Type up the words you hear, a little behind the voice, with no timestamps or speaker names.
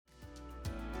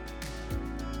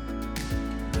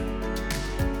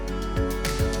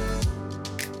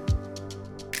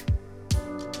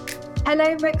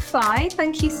Hello, McFly.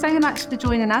 Thank you so much for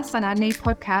joining us on our new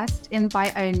podcast,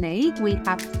 Invite Only. We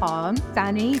have Tom,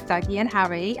 Danny, Dougie, and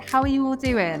Harry. How are you all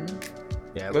doing?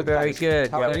 Yeah, we're very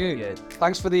good. How are you? Good.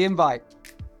 Thanks for the invite.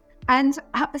 And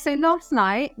so last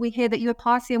night, we hear that you were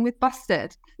partying with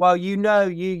Busted. Well,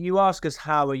 you ask us,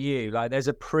 how are you? Like, there's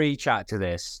a pre-chat to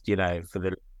this, for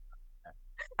the...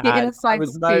 I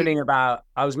was moaning about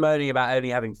only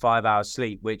having 5 hours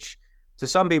sleep, which to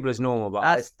some people is normal,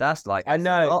 but that's like, I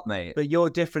know, not, mate. But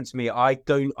you're different to me. I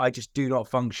just do not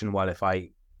function well if I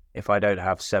don't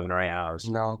have 7 or 8 hours.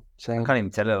 No, same. I can't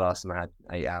even tell you the last time I had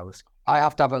 8 hours. I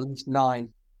have to have at least 9.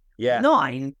 Yeah,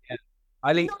 9. Yeah.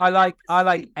 I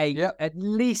like 8. Yep. At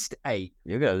least 8.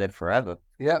 You're gonna live forever.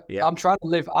 Yep. Yeah. I'm trying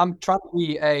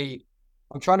to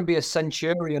be a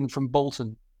centurion from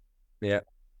Bolton. Yeah.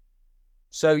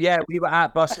 So yeah, we were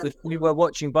at Busted. We were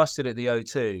watching Busted at the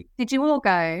O2. Did you all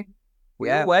go? We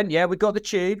all went. Yeah, we got the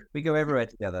tube. We go everywhere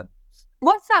together.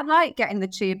 What's that like, getting the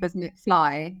tube as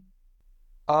McFly?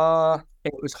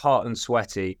 It was hot and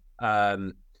sweaty.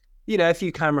 A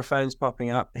few camera phones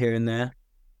popping up here and there.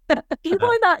 Do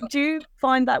you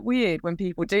find that weird when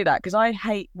people do that? Because I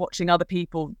hate watching other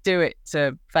people do it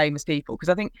to famous people, because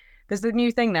I think there's the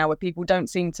new thing now where people don't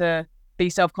seem to be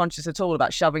self-conscious at all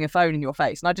about shoving a phone in your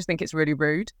face, and I just think it's really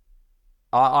rude.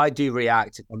 I do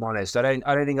react, if I'm honest. I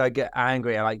don't think I get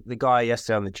angry. Like the guy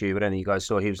yesterday on the tube, I don't think you guys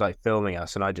saw, he was like filming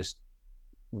us, and I just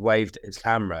waved at his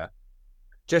camera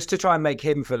just to try and make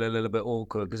him feel a little bit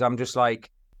awkward, because I'm just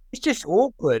like, it's just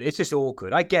awkward. It's just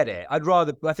awkward. I get it. I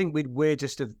think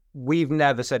we've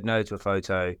never said no to a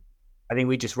photo. I think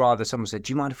we'd just rather someone said,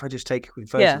 do you mind if I just take a quick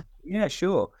photo? Yeah,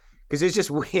 sure. Because it's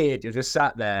just weird. You're just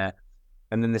sat there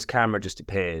and then this camera just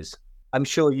appears. I'm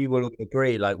sure you will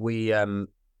agree. Like we,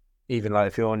 even like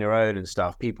if you're on your own and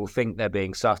stuff, people think they're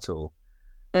being subtle.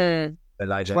 But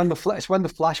like it's when the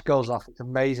flash goes off. It's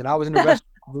amazing. I was in a restaurant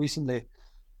recently,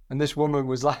 and this woman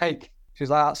was like, she was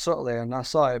like that subtly, and I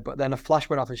saw it, but then a flash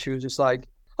went off, and she was just like,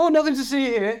 "Oh, nothing to see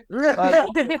here." I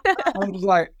was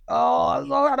like, "Oh,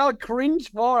 I don't cringe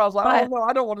for." I was like, "Oh no,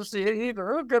 I don't want to see it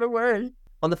either. Oh, get away."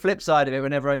 On the flip side of it,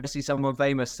 whenever I see someone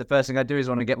famous, the first thing I do is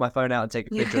want to get my phone out and take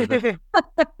a picture of them.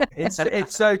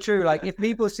 It's so true. Like if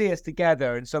people see us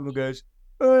together and someone goes,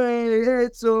 "Hey,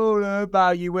 it's all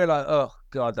about you," we're like, "Oh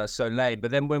God, that's so lame."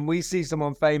 But then when we see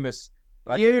someone famous,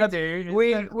 like we're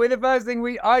the first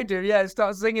thing I do,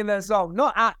 start singing their song,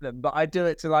 not at them, but I do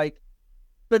it to like.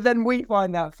 But then we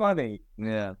find that funny.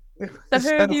 Yeah. So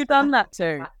who have you done that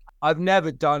to? I've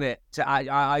never done it to.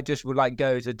 I just would like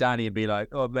go to Danny and be like,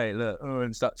 "Oh mate, look,"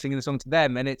 and start singing the song to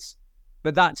them,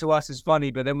 but that to us is funny.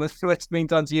 But then when it's being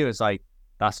done to you, it's like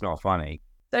that's not funny.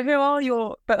 So who are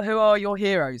your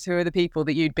heroes? Who are the people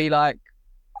that you'd be like,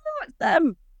 "Oh, it's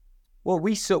them"? Well,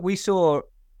 we saw.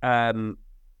 I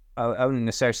wouldn't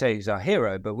necessarily say he's our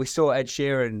hero, but we saw Ed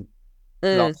Sheeran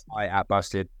last night at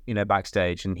Busted,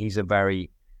 backstage, and he's a very,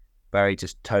 very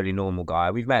just totally normal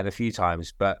guy. We've met him a few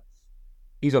times, but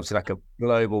he's obviously like a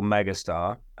global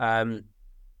megastar. But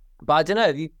I don't know,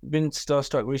 have you been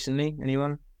starstruck recently?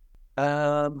 Anyone?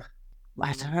 I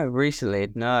don't know. Recently,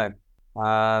 no.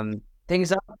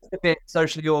 Things are a bit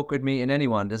socially awkward meeting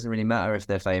anyone. Doesn't really matter if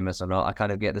they're famous or not. I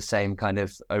kind of get the same kind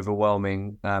of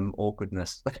overwhelming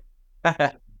awkwardness.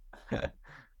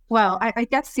 Well, I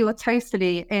guess you're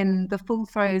totally in the full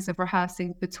throes of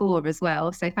rehearsing the tour as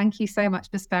well. So thank you so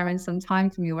much for sparing some time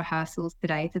from your rehearsals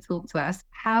today to talk to us.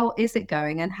 How is it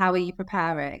going and how are you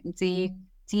preparing? Do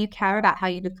you care about how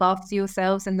you look after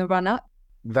yourselves in the run-up?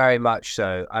 Very much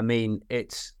so. I mean,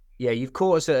 you've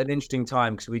caught us at an interesting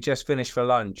time because we just finished for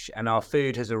lunch and our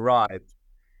food has arrived.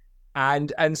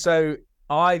 And so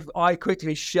I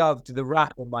quickly shoved the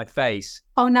wrap on my face.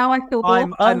 Oh, now I feel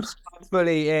I'm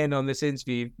fully in on this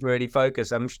interview, really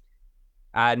focused. I'm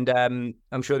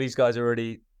sure these guys are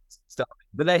already starting,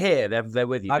 but they're here. They're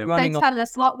with you. Tell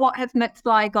us what has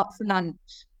McFly got for lunch?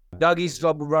 Dougie's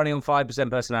running on 5%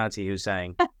 personality. He was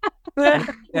saying,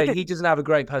 he doesn't have a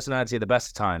great personality at the best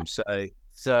of times.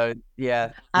 So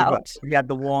yeah, we had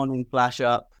the warning flash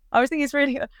up. I was thinking it's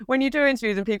really, when you do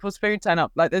interviews and people's food turn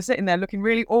up, like they're sitting there looking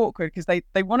really awkward because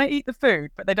they want to eat the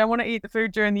food, but they don't want to eat the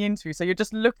food during the interview. So you're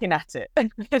just looking at it. I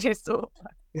think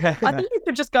you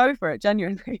could just go for it,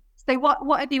 genuinely. So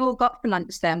what have you all got for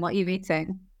lunch then? What are you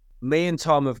eating? Me and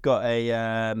Tom have got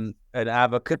an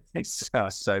avocado. It's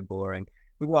so boring.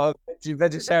 We've got a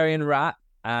vegetarian wrap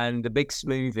and a big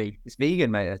smoothie. It's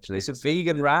vegan, mate, actually. It's a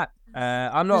vegan wrap.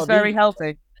 It's very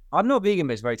healthy. I'm not vegan,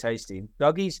 but it's very tasty.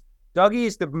 Dougie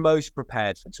is the most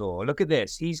prepared for tour. Look at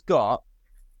this. He's got...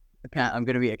 I'm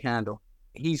going to eat a candle.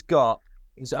 He's got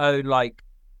his own,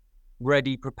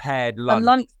 ready, prepared lunch. A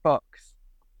lunch box.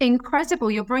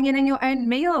 Incredible. You're bringing in your own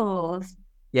meals.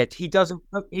 Yeah, he doesn't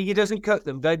cook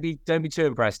them. Don't be too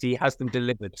impressed. He has them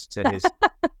delivered to his.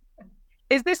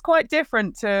 Is this quite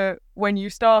different to when you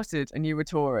started and you were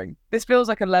touring? This feels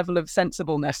like a level of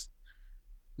sensibleness.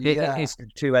 It's the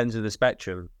two ends of the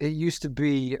spectrum. It used to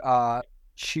be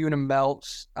tuna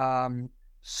melts,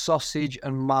 sausage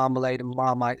and marmalade and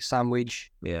Marmite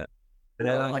sandwich. Yeah.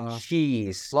 Like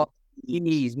cheese,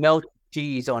 melted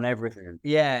cheese on everything.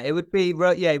 Yeah, it would be.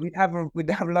 Yeah, we'd have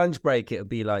lunch break. It would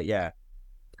be like, yeah,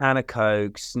 can of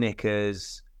Coke,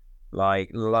 Snickers,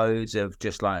 like loads of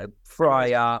just like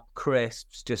fry up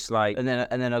crisps, just like, and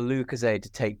then a Lucozade to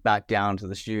take back down to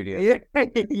the studio. yeah,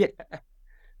 yeah,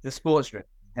 The sports drink.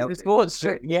 The sports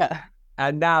drink. Yeah.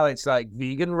 And now it's like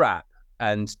vegan wrap,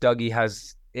 and Dougie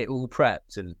has it all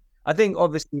prepped. And I think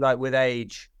obviously, like with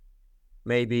age,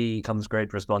 maybe Comes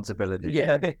great responsibility.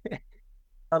 yeah,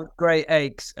 great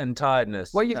aches and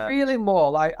tiredness. Well, you're feeling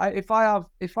more like if I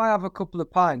have a couple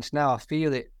of pints now, I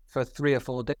feel it for 3 or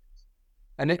 4 days,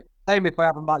 and same if I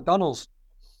have a McDonald's,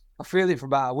 I feel it for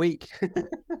about a week.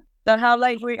 So how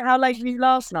late were you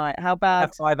last night? How bad?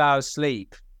 Have 5 hours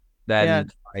sleep, then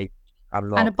I'm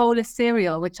not. And a bowl of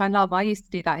cereal, which I love. I used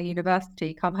to do that at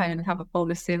university. Come home and have a bowl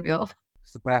of cereal.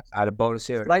 It's the best. I had a bowl of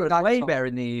cereal. Like Night way time. better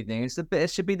in the evening. It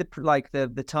should be the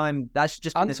time that should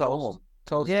just be And the norm.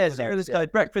 toast. Yeah,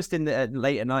 breakfast in the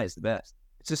late at night is the best.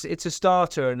 It's a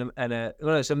starter and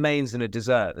it's a mains and a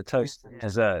dessert. The toast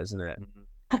dessert, isn't it?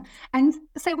 And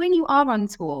so when you are on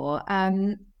tour,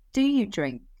 do you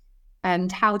drink? And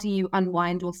how do you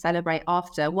unwind or celebrate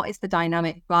after? What is the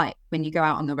dynamic like when you go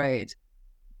out on the road?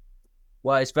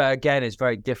 Well, it's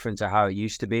very different to how it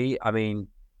used to be. I mean,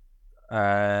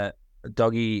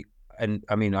 Dougie, and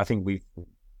I mean, I think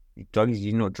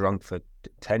Dougie's not drunk for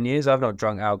 10 years. I've not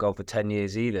drunk alcohol for 10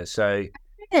 years either. So,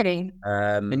 Really?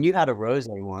 And you had a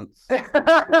rosé once.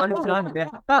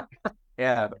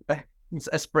 Yeah. It's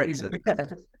a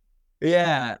spritzer.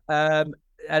 yeah.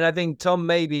 And I think Tom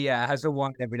maybe has a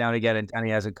wine every now and again, and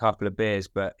he has a couple of beers,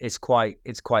 but it's quite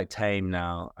tame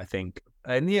now. I think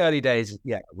in the early days,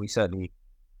 we certainly.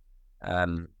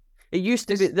 It used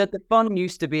to be that the fun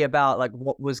used to be about like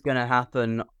what was going to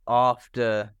happen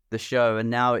after the show, and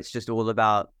now it's just all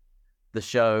about the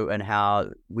show and how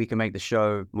we can make the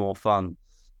show more fun.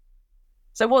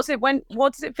 So what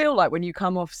does it feel like when you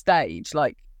come off stage?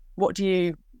 Like, what do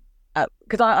you?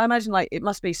 Because I imagine like it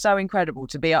must be so incredible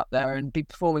to be up there and be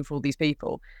performing for all these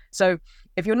people. So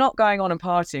if you're not going on and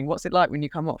partying, what's it like when you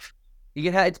come off?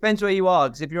 It depends where you are,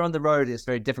 because if you're on the road, it's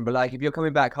very different. But like if you're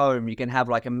coming back home, you can have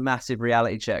like a massive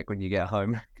reality check when you get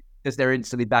home, because they're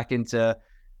instantly back into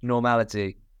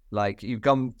normality. Like you've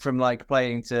gone from like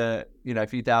playing to a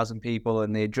few thousand people,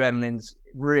 and the adrenaline's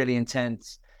really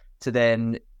intense, to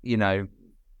then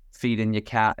feeding your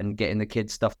cat and getting the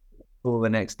kids stuff all the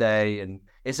next day, and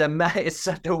it's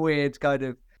such a weird kind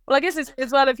of. Well, I guess it's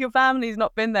as well if your family's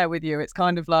not been there with you, it's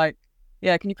kind of like,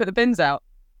 can you put the bins out?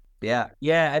 Yeah,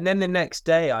 and then the next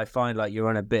day I find like you're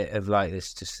on a bit of like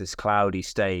this cloudy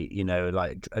state,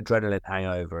 like adrenaline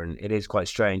hangover, and it is quite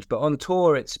strange. But on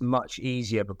tour it's much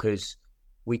easier because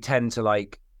we tend to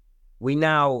we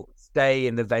now stay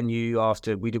in the venue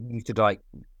after we used to like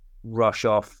rush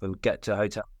off and get to a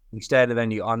hotel. We stay in the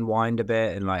venue, unwind a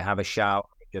bit, and like have a shout,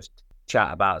 just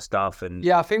chat about stuff. And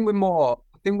I think we're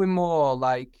more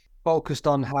like focused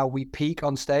on how we peak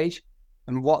on stage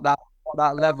and what that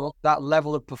level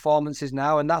of performance is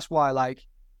now. And that's why I'll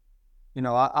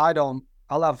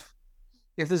have,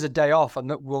 if there's a day off,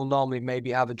 and we'll normally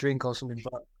maybe have a drink or something,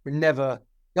 but we never,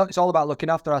 it's all about looking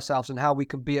after ourselves and how we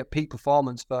can be at peak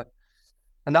performance.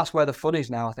 And that's where the fun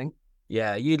is now, I think.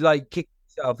 Yeah, you'd like kick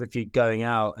yourself if you're going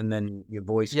out and then your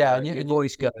voice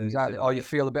goes. Exactly. Or you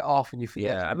feel a bit off and you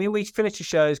forget. Yeah, I mean, we finish the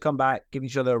shows, come back, give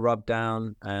each other a rub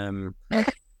down.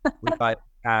 We light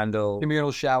a candle.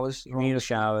 Communal showers.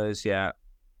 Yeah.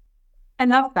 I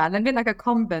love that. A bit like a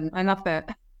convent. I love it.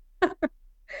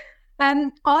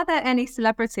 Are there any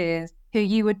celebrities who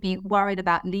you would be worried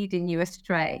about leading you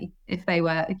astray if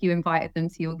you invited them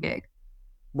to your gig?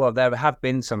 Well, there have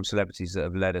been some celebrities that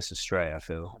have led us astray, I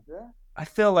feel. I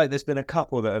feel like there's been a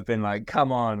couple that have been like,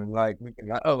 come on, and like, we can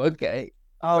like, oh, okay.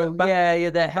 Oh, back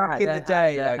in the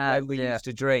day, when we used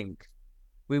to drink.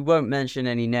 We won't mention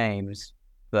any names,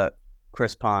 but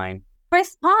Chris Pine.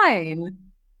 Chris Pine?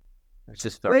 It's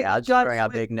just very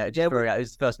big note. It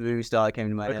was the first movie star that came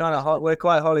to my head. We're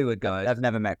quite Hollywood guys. I've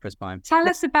never met Chris Pine. Tell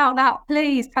us about that,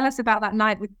 please. Tell us about that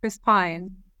night with Chris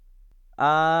Pine.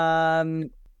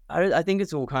 I think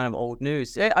it's all kind of old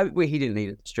news. He didn't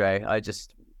lead us astray. I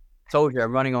just told you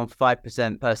I'm running on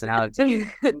 5% personality.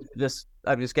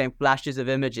 I'm just getting flashes of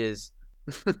images.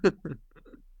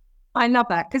 I love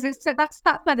that because that's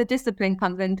where the discipline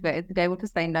comes into it, is to be able to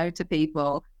say no to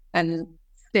people and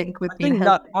stick with I being think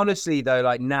healthy. that, honestly, though,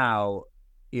 like now,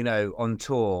 on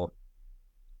tour,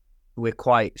 we're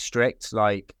quite strict.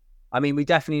 Like, I mean, we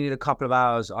definitely need a couple of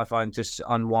hours, I find, just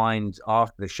to unwind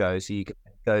after the show so you can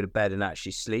go to bed and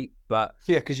actually sleep. But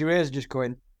Yeah, because your ears are just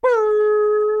going.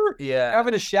 yeah,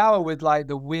 Having a shower with like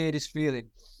the weirdest feeling.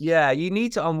 yeah, you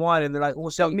need to unwind. And they're like,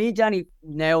 also, So me and Danny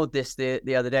nailed this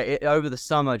the other day over the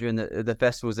summer during the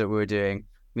festivals that we were doing.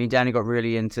 Me and Danny got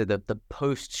really into the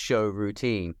post show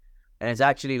routine, and it's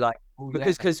actually like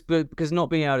because not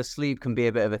being able to sleep can be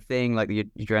a bit of a thing, like the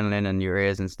adrenaline and your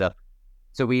ears and stuff.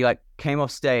 So we like came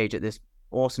off stage at this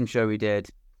awesome show we did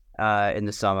in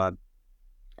the summer,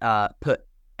 put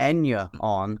Enya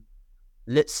on,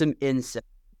 lit some incense,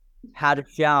 had a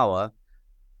shower,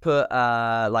 put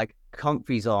like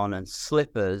comfies on and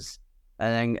slippers,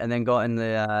 and then got in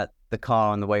the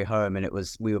car on the way home, and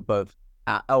we were both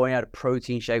we had a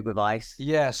protein shake with ice.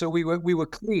 Yeah, so we were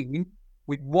clean.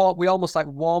 We almost like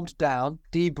warmed down,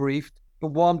 debriefed, but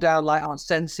warmed down like our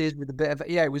senses with a bit of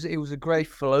it was a great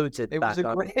Floated. it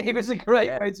was a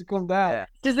great way to come down. Yeah.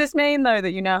 Does this mean though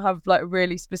that you now have like a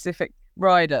really specific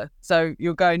rider? So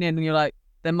you're going in and you're like,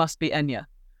 there must be Enya,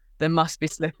 there must be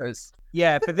slippers.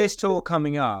 yeah, for this tour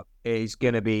coming up is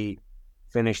going to be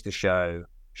finish the show,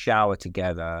 shower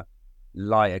together,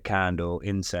 light a candle,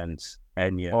 incense,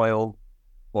 Enya,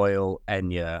 oil,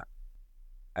 Enya,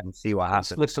 and see what happens.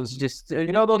 Slippers, just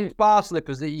those bar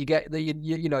slippers that you get that you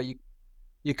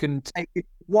can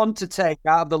want to take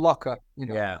out of the locker.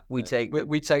 Yeah, We take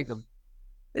we take them.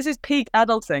 This is peak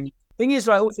adulting. thing is,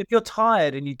 like, also, if you're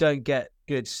tired and you don't get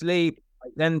good sleep,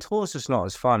 then tour's just not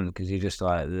as fun because you're just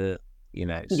like, so,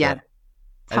 Yeah. and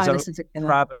so Timeless is a killer.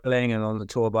 traveling and on the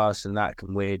tour bus, and that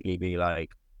can weirdly be like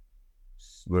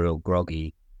real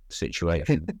groggy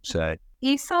situation. So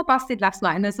You saw Busted last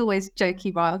night, and there's always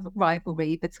jokey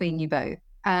rivalry between you both.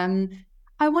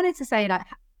 I wanted to say, like,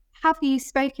 have you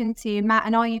spoken to Matt,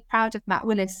 and are you proud of Matt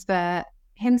Willis for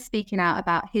him speaking out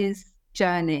about his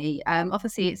journey?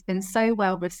 Obviously, it's been so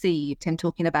well received, him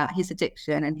talking about his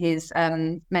addiction and his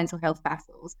mental health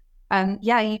battles. Are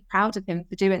you proud of him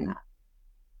for doing that?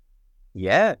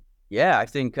 Yeah. I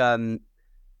think I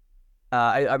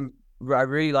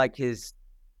really like his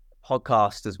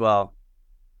podcast as well.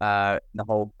 The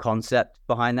whole concept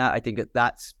behind that, I think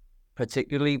that's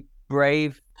particularly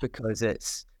brave because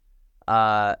it's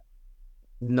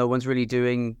no one's really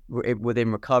doing it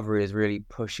within recovery is really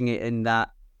pushing it in that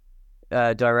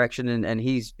direction, and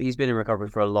he's been in recovery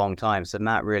for a long time, so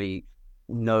Matt really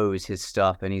knows his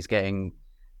stuff, and he's getting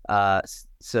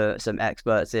some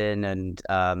experts in, and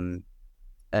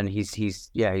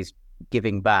he's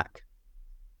giving back.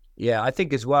 yeah, I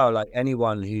think as well, like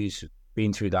anyone who's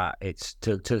been through that, it's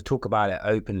to talk about it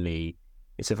openly.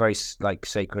 It's a very like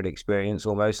sacred experience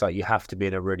almost. Like you have to be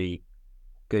in a really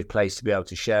good place to be able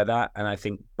to share that. And I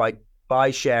think by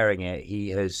sharing it, he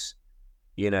has,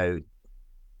 100%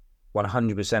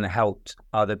 helped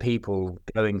other people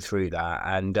going through that.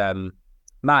 And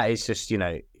Matt is just,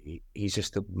 he's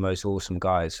just the most awesome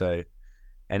guy. So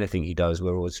anything he does,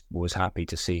 we're always happy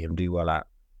to see him do well at.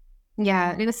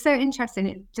 Yeah, it was so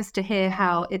interesting just to hear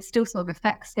how it still sort of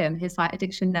affects him. His like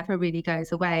addiction never really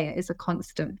goes away. It is a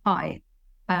constant fight.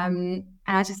 And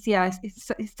I just, it's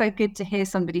so good to hear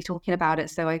somebody talking about it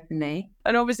so openly.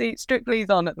 And obviously, Strictly's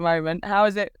on at the moment. How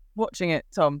is it watching it,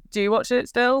 Tom? Do you watch it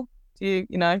still? Do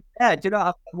you know? Yeah, do you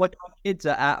know what my kids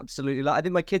are absolutely like? I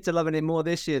think my kids are loving it more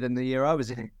this year than the year I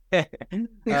was in.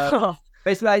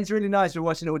 Basically, it's really nice. We're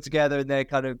watching it all together, and they're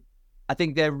kind of, I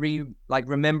think they're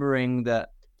remembering that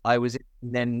I was in,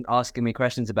 and then asking me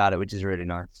questions about it, which is really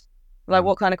nice. Like,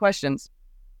 what kind of questions?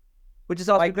 Which is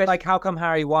Like how come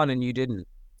Harry won and you didn't?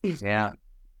 Yeah.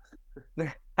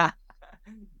 But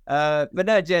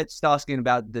no, just asking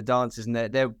about the dances, and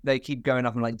they keep going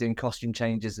up and like doing costume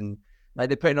changes, and like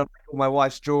they're putting on my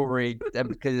wife's jewelry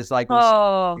because it's like,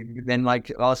 then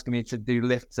like asking me to do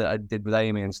lifts that I did with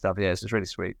Amy and stuff. Yeah, so it's really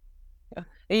sweet. Are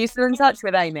you still in touch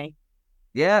with Amy?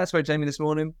 Yeah, I spoke to Amy this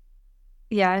morning.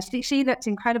 Yeah, she looked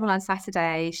incredible on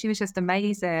Saturday. She was just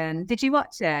amazing. Did you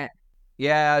watch it?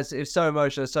 Yeah, it was so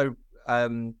emotional. So I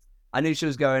knew she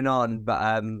was going on, but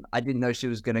I didn't know she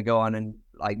was going to go on and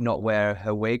like not wear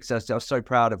her wig. So I was so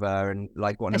proud of her and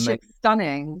like wanting to make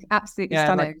stunning, absolutely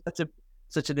stunning. Like,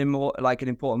 such an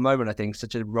important moment. I think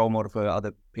such a role model for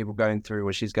other people going through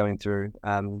what she's going through.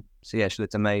 So yeah, she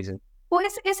looked amazing. Well,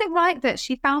 is it right that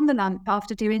she found the lump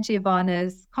after doing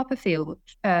Giovanna's Copperfield?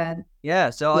 Yeah.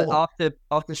 So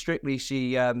after Strictly,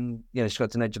 she she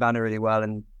got to know Giovanna really well,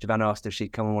 and Giovanna asked if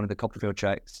she'd come on one of the Copperfield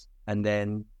tracks, and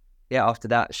then after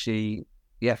that she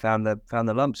found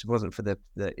the lumps. If it wasn't for the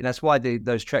that's why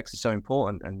those treks are so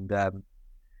important. And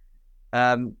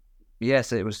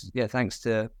so it was thanks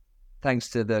to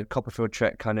the Copperfield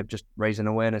trek kind of just raising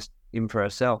awareness even for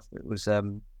herself. It was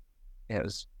it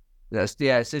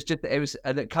was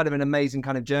a kind of an amazing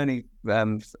kind of journey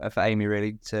for Amy,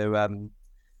 really, to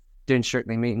doing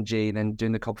Strictly Meet and G, then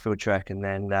doing the Copperfield trek, and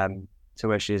then to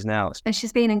where she is now. And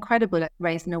she's been incredible at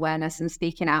raising awareness and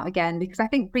speaking out again, because I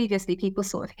think previously people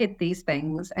sort of hid these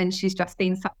things, and she's just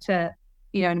been such a,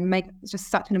 just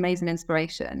such an amazing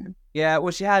inspiration. Yeah,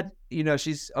 well, she had,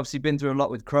 she's obviously been through a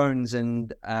lot with Crohn's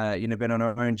and, been on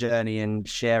her own journey and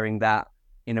sharing that,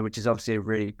 which is obviously a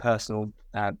really personal,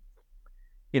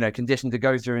 condition to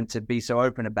go through and to be so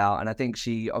open about. And I think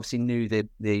she obviously knew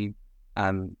the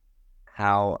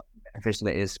how beneficial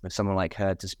it is for someone like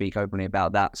her to speak openly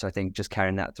about that. So I think just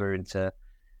carrying that through into,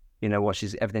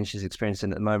 everything she's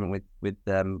experiencing at the moment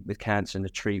with cancer and the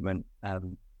treatment.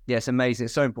 It's amazing.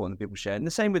 It's so important that people share. And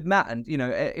the same with Matt. And,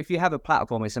 if you have a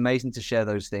platform, it's amazing to share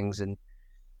those things and,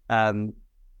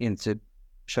 to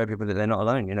show people that they're not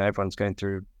alone. Everyone's going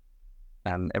through,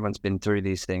 everyone's been through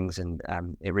these things, and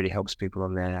it really helps people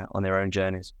on their own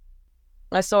journeys.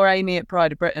 I saw Amy at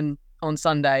Pride of Britain on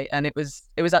Sunday, and it was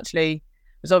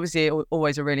obviously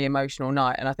always a really emotional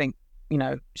night. And I think,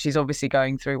 she's obviously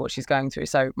going through what she's going through,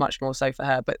 so much more so for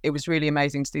her. But it was really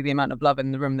amazing to see the amount of love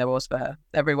in the room there was for her.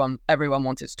 Everyone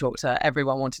wanted to talk to her.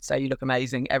 Everyone wanted to say, "You look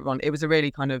amazing." It was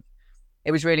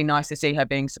really nice to see her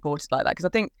being supported like that. Because I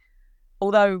think,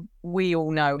 although we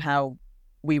all know how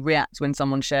we react when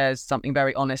someone shares something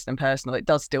very honest and personal, it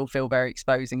does still feel very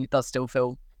exposing. It does still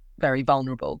feel very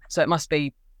vulnerable. So it must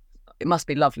be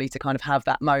lovely to kind of have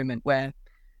that moment where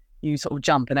you sort of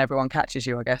jump and everyone catches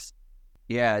you, I guess.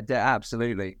 Yeah,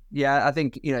 absolutely. Yeah, I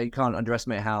think, you can't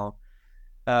underestimate how,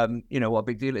 what a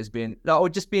big deal it's been, or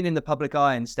just being in the public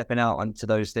eye and stepping out onto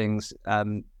those things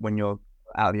when you're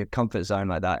out of your comfort zone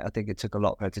like that. I think it took a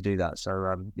lot for her to do that.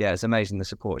 So, it's amazing the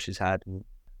support she's had. And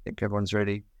I think everyone's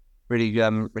really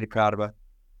proud of her.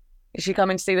 Is she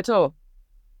coming to see the tour?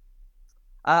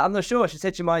 I'm not sure. She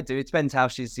said she might do. It depends how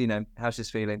she's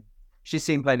feeling. She's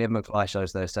seen plenty of McFly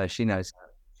shows though, so she knows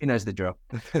the drill.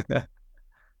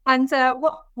 And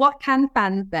what can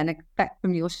fans then expect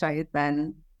from your shows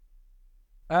then?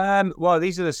 Well,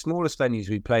 these are the smallest venues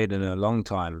we played in a long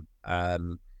time,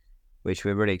 which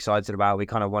we're really excited about. We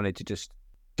kind of wanted to just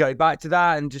go back to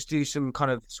that and just do some kind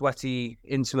of sweaty,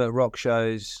 intimate rock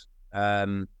shows.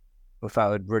 We felt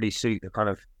it would really suit the kind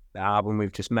of the album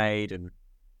we've just made. And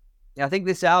I think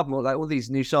this album, like all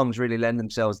these new songs, really lend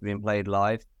themselves to being played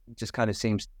live. It just kind of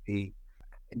seems to be,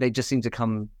 they just seem to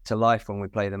come to life when we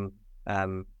play them.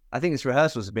 I think this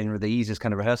rehearsals have been the easiest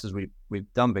kind of rehearsals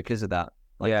we've done because of that.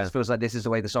 Like, it feels like this is the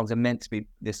way the songs are meant to be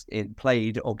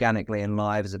played organically and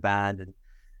live as a band.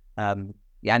 And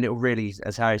and it'll really,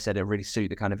 as Harry said, it'll really suit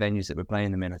the kind of venues that we're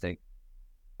playing them in, I think.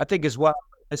 I think as well,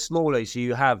 as smaller, so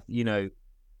you have,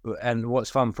 and what's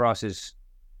fun for us is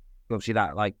obviously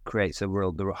that like creates the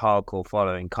hardcore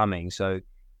following coming. So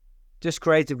just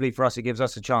creatively for us, it gives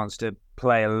us a chance to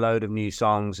play a load of new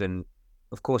songs. And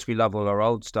of course, we love all our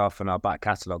old stuff and our back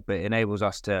catalogue, but it enables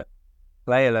us to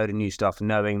play a load of new stuff,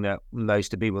 knowing that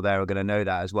most of the people there are going to know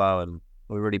that as well. And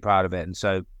we're really proud of it. And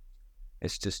so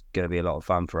it's just going to be a lot of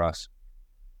fun for us.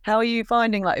 How are you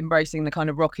finding like embracing the kind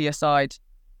of rockier side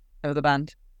of the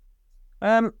band?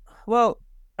 Well,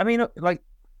 I mean, like,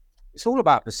 it's all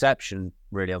about perception,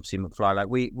 really. Obviously, McFly. Like,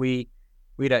 we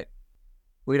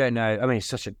don't know. I mean, it's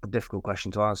such a difficult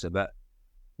question to answer, but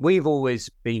we've always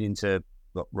been into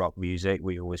rock music.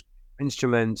 We always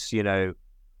instruments.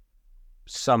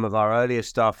 Some of our earlier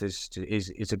stuff is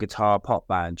a guitar pop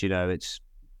band.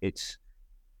 It's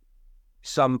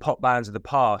some pop bands of the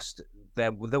past.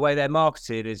 The way they're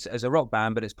marketed is as a rock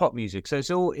band, but it's pop music.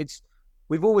 So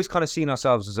we've always kind of seen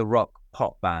ourselves as a rock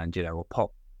pop band, or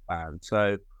pop band.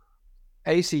 So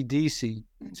AC/DC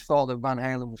thought that Van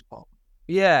Halen was pop.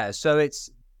 Yeah, so it's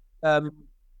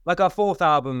like our fourth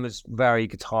album was very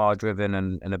guitar driven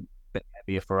and a bit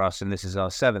heavier for us, and this is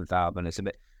our seventh album. It's a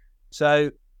bit,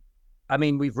 so I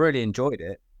mean, we've really enjoyed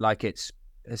it. Like, it's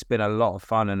been a lot of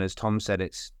fun, and as Tom said,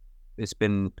 it's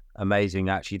been amazing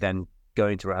actually then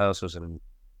going to rehearsals. And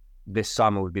this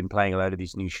summer we've been playing a load of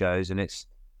these new shows, and it's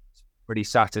pretty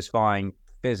satisfying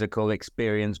physical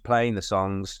experience playing the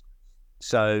songs.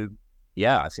 So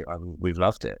yeah, I think we've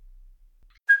loved it.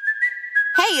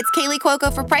 Hey, It's Kaylee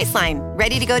Cuoco for Priceline.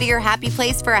 Ready to go to your happy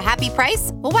place for a happy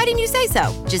price? Well, why didn't you say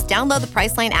so? Just download the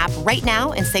Priceline app right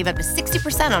now and save up to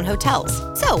 60% on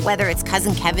hotels. So whether it's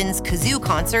Cousin Kevin's Kazoo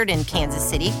Concert in Kansas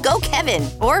City, go Kevin,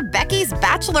 or Becky's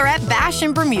Bachelorette Bash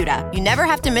in Bermuda, you never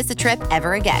have to miss a trip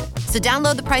ever again. So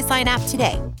download the Priceline app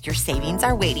today. Your savings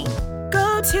are waiting.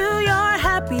 Go to your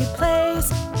happy place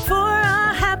for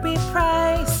a happy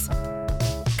price.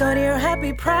 Go to your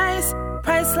happy price,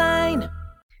 Priceline.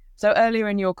 So earlier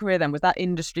in your career then, was that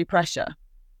industry pressure?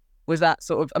 Was that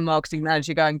sort of a marketing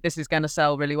manager going, this is going to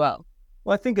sell really well?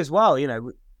 Well, I think as well,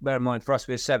 bear in mind for us,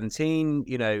 we were 17,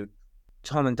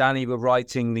 Tom and Danny were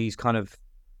writing these kind of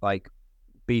like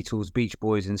Beatles, Beach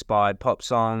Boys inspired pop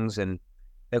songs, and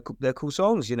they're cool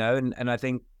songs, and I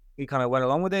think we kind of went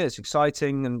along with it. It's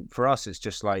exciting. And for us, it's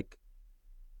just like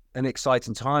an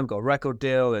exciting time, got a record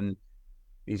deal, and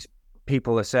these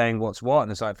people are saying what's what.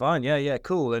 And it's like, fine, yeah,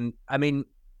 cool. And I mean,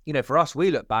 for us,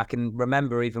 we look back and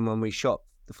remember even when we shot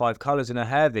the 5 Colors in a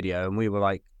Hair video, and we were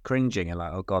like cringing and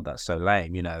like, oh God, that's so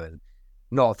lame, and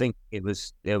not think it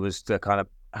was the kind of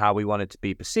how we wanted to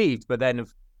be perceived. But then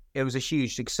it was a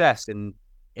huge success and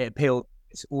it appealed to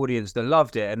its audience that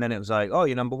loved it. And then it was like, oh,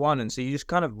 you're number one. And so you just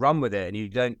kind of run with it, and you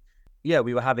don't,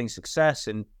 we were having success.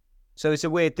 And so it's a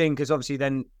weird thing, because obviously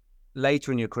then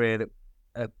later in your career, that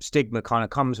a stigma kind of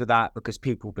comes with that, because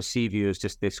people perceive you as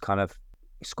just this kind of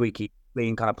squeaky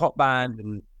clean kind of pop band.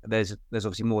 And there's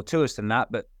obviously more to us than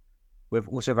that, but we're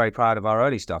also very proud of our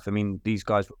early stuff. I mean, these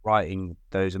guys were writing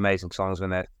those amazing songs when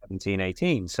they're 17,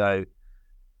 18. So,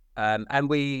 and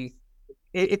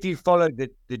if you followed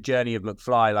the journey of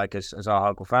McFly, like as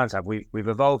our hardcore fans have, we've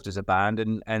evolved as a band,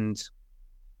 and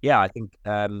I think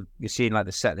you're seeing like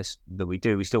the set list that we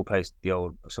do. We still play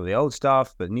some of the old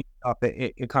stuff, but new stuff,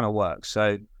 it kind of works.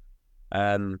 So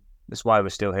that's why we're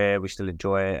still here. We still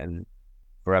enjoy it, and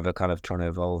forever kind of trying to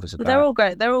evolve as a band. They're all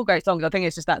great. They're all great songs. I think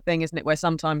it's just that thing, isn't it, where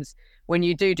sometimes when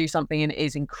you do something and it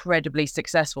is incredibly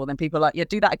successful, then people are like, yeah,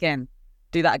 do that again.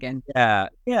 Yeah,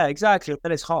 exactly.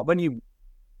 And it's hard when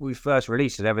we first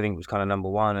released it, everything was kind of number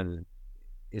one, and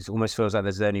it almost feels like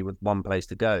there's only one place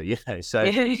to go, so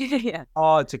yeah.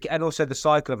 hard to, and also the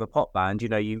cycle of a pop band,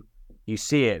 you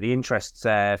see it, the interest's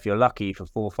there if you're lucky for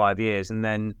 4 or 5 years, and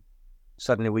then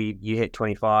suddenly you hit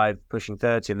 25, pushing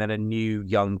 30, and then a new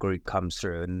young group comes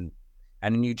through, and a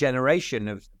new generation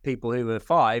of people who were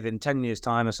 5 in 10 years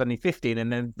time are suddenly 15,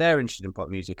 and then they're interested in pop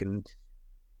music, and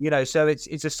so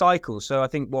it's a cycle. So I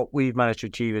think what we've managed to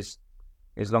achieve is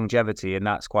longevity, and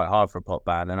that's quite hard for a pop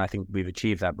band, and I think we've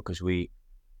achieved that because we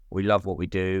love what we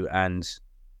do, and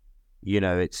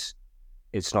it's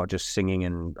not just singing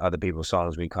and other people's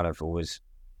songs. We kind of always,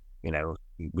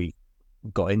 we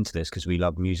got into this because we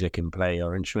love music and play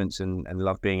our instruments and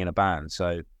love being in a band.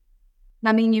 So,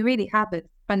 I mean, you really have it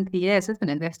 20 years, isn't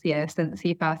it, this year since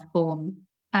you first formed?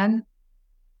 Have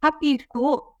you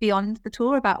thought beyond the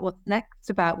tour about what's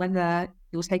next, about whether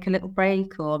you'll take a little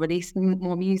break or release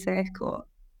more music? Or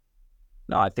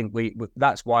no, I think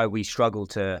that's why we struggle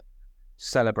to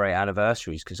celebrate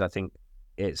anniversaries, because I think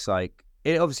it's like,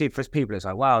 it obviously for people it's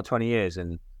like, wow, 20 years,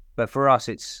 but for us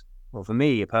for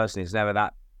me personally, it's never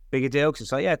that big a deal, because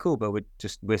it's like, yeah, cool, but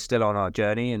we're still on our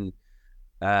journey, and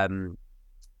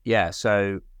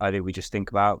so I think we just think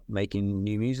about making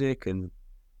new music and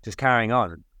just carrying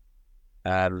on.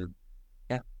 Have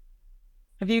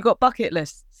you got bucket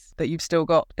lists that you've still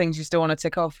got, things you still want to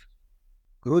tick off?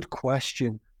 Good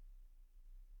question.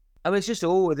 I mean, it's just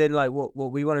all within like what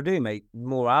we want to do, make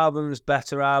more albums,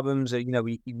 better albums.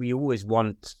 We always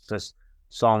want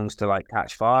songs to like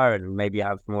catch fire and maybe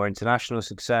have more international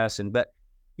success. But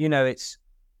it's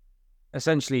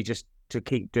essentially just to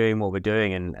keep doing what we're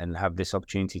doing and have this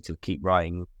opportunity to keep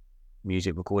writing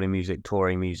music, recording music,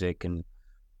 touring music, and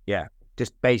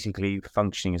just basically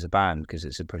functioning as a band, because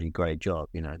it's a pretty great job,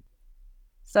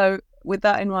 So with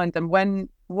that in mind, then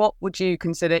what would you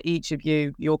consider each of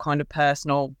you your kind of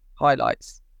personal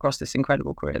highlights across this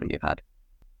incredible career that you've had?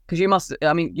 Because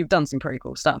you've done some pretty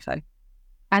cool stuff, eh?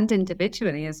 And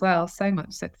individually as well, so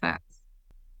much success.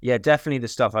 Yeah, definitely the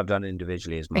stuff I've done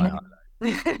individually is my highlight.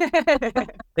 I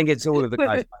think it's all of the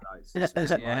guys'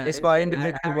 highlights. Yeah, it's my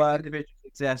individual work, individual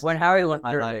success. When Harry went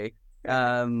through,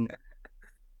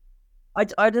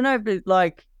 I don't know if it's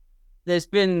like, there's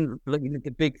been like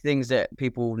the big things that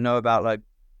people know about, like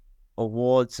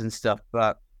awards and stuff,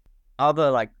 but other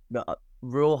like the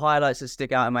real highlights that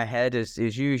stick out in my head is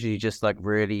usually just like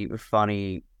really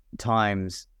funny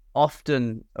times,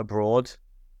 often abroad,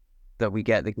 that we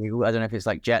get the giggle. I don't know if it's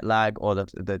like jet lag or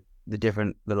the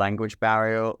language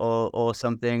barrier or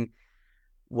something,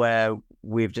 where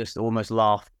we've just almost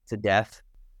laughed to death.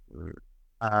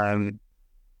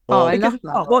 Oh, I love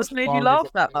that. What's made you laugh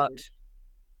that much?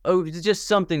 Oh, it's just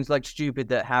something like stupid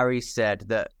that Harry said,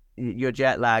 that you're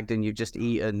jet lagged and you've just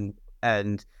eaten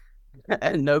and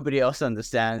nobody else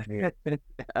understands. We've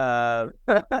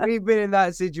been in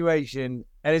that situation,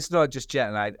 and it's not just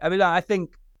jet lag. I mean, like, I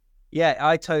think, yeah,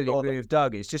 I totally agree with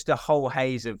Doug. It's just a whole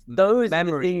haze of those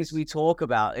memories. are the things we talk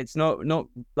about. It's not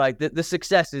like the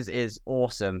successes is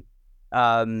awesome,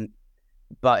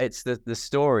 but it's the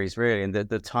stories really, and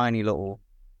the tiny little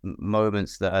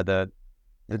moments that are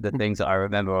the things that I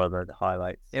remember are the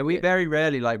highlights. Yeah, we very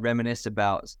rarely like reminisce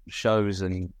about shows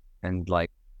and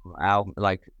like our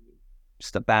like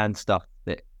band stuff.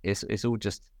 That it's all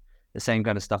just the same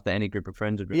kind of stuff that any group of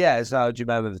friends would do. Yeah, so do you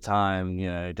remember the time,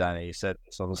 Danny said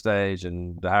this on the stage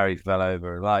and Harry fell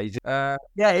over and like,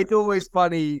 yeah, it's always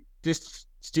funny, just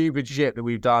stupid shit that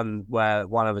we've done where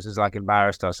one of us has like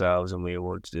embarrassed ourselves and we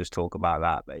all just talk about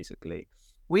that basically.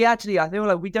 We actually, I feel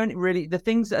like we don't really, the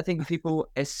things that I think people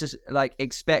it's just like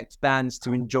expect bands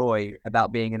to enjoy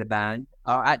about being in a band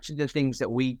are actually the things that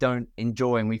we don't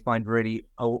enjoy and we find really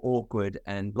awkward,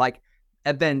 and like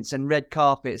events and red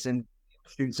carpets and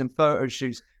shoots and photo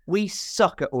shoots. We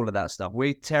suck at all of that stuff.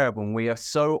 We're terrible and we are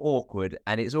so awkward,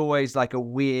 and it's always like a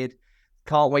weird,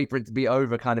 can't wait for it to be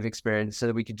over kind of experience so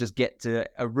that we can just get to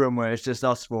a room where it's just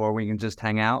us four and we can just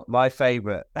hang out. My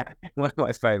favorite, one of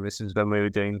my favorites was when we were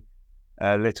doing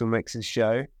Little Mix's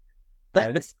show.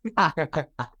 Remember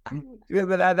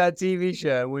that TV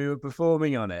show? We were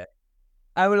performing on it,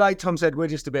 and we're like Tom said, we're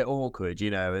just a bit awkward,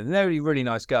 and they're really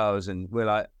nice girls, and we're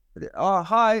like, oh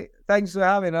hi, thanks for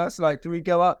having us. Like, do we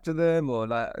go up to them or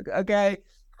like okay?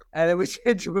 And then we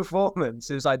did a performance.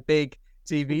 It was like big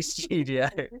TV studio,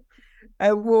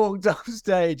 and walked off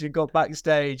stage and got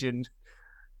backstage and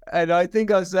I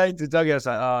think I was saying to Dougie, I was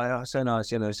like, oh, so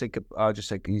nice, I'll just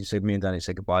say, can you say me and Danny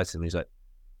say goodbye to him? He's like,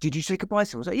 did you say goodbye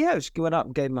to him? I was like, yeah, I just went up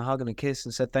and gave him a hug and a kiss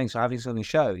and said, thanks for having us on the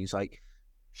show. He's like,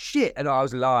 shit. And I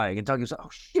was lying. And Dougie was like, oh,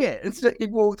 shit. And so he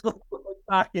walked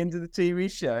back into the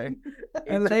TV show.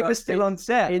 And they were still on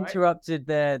set. Interrupted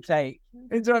their take.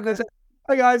 Interrupted.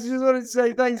 Hey, guys, I just wanted to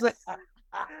say thanks.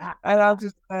 And I'm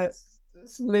just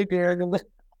sleeping here.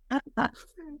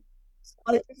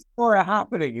 It's more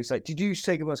happening. He's like, did you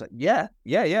say goodbye? I was like, yeah.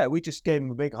 We just gave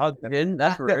him a big hug.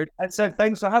 That's rude. And said,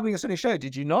 thanks for having us on the show.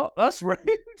 Did you not? That's rude.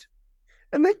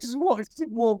 And they just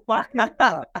walked back.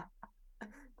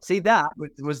 See, that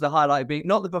was the highlight of being,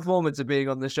 not the performance of being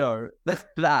on the show.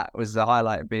 That was the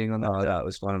highlight of being on the show. That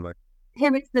was one of my.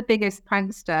 Who is the biggest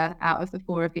prankster out of the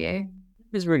four of you?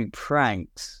 It's really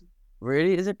pranks.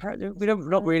 Really? Is it we don't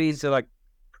not really into like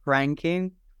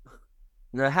pranking.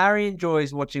 No, Harry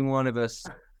enjoys watching one of us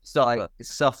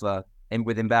suffer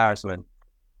with embarrassment.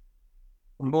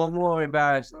 More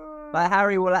embarrassed. Like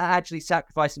Harry will actually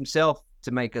sacrifice himself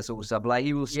to make us all suffer. Like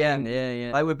he will sing. Yeah.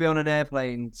 Like we'd be on an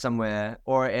airplane somewhere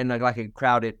or in like a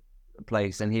crowded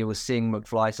place, and he will sing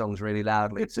McFly songs really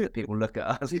loudly so that people look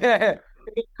at us. Yeah.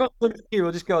 He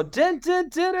will just go dun dun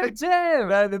dun dun dun.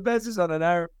 Man, the best is on an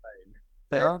airplane.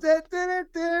 Dun, dun, dun, dun,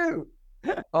 dun.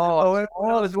 I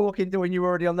was walking to when you were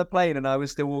already on the plane and I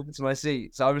was still walking to my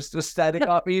seat. So I was still standing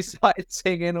up and you started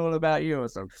singing All About You or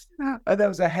something. And there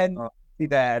was a hen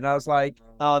there and I was like,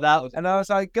 and I was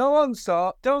like, go on,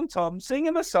 Tom, sing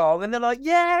him a song. And they're like,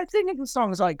 yeah, sing him a song. I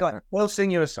was like, go on, we'll sing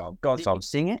you a song. Go on, Tom,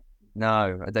 sing it.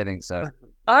 No, I don't think so.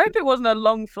 I hope it wasn't a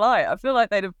long flight. I feel like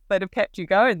they'd have kept you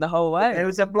going the whole way. It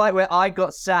was a flight where I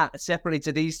got sat separately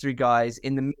to these three guys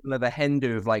in the middle of a hen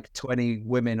do of like 20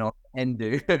 women on hen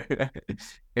do.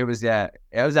 It was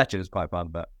quite fun,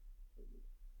 but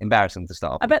embarrassing to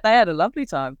start off. I bet they had a lovely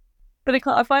time. But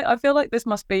I feel like this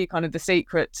must be kind of the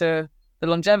secret to the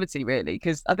longevity, really,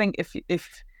 because I think if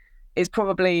it's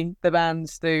probably the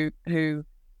bands who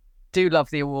do love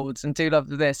the awards and do love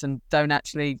this and don't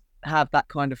actually have that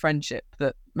kind of friendship,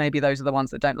 that maybe those are the ones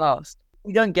that don't last.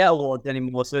 We don't get awards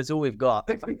anymore, so it's all we've got.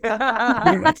 There's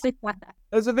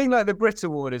a thing like the Brit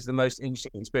Award is the most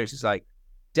interesting experience. It's like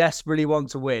desperately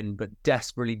want to win, but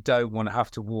desperately don't want to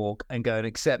have to walk and go and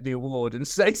accept the award and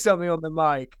say something on the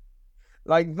mic.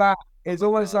 Like that. It's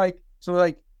almost like sort of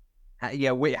like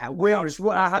we are just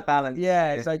balance.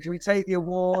 Yeah, it's like, do we take the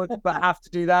award but have to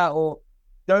do that, or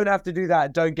don't have to do that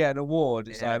and don't get an award?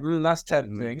 It's like, that's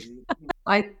tempting.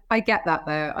 I get that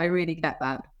though. I really get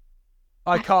that.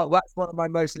 I can't. That's one of my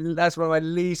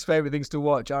least favorite things to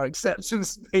watch. Our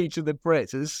acceptance speech of the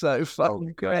Brits is so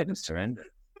fucking great. It's horrendous.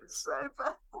 It's so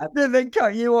bad. And then they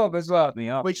cut you off as well,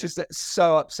 which is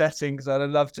so upsetting because I'd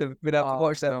love to have been able to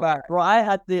watch that back. Well, I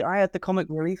had the comic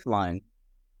relief line,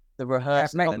 the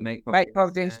rehearsal.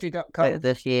 MakePovertyHistory.com.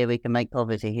 This year we can make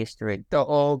poverty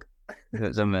history.org.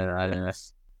 Something I don't know.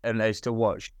 And they used to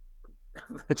watch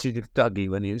Imagine if Dougie,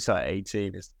 when he was like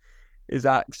 18, his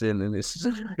accent, and it's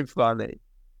so funny.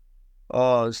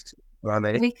 Oh, it's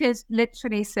funny. We could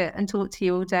literally sit and talk to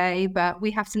you all day, but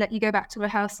we have to let you go back to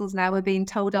rehearsals now. We're being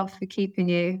told off for keeping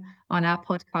you on our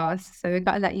podcast, so we've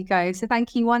got to let you go. So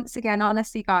thank you once again.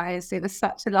 Honestly, guys, it was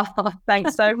such a laugh.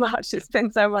 Thanks so much. It's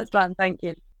been so much fun. Thank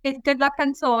you. Good luck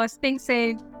on tour. Speak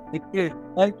soon. Thank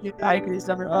you. Thank you. Thank you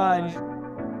so much.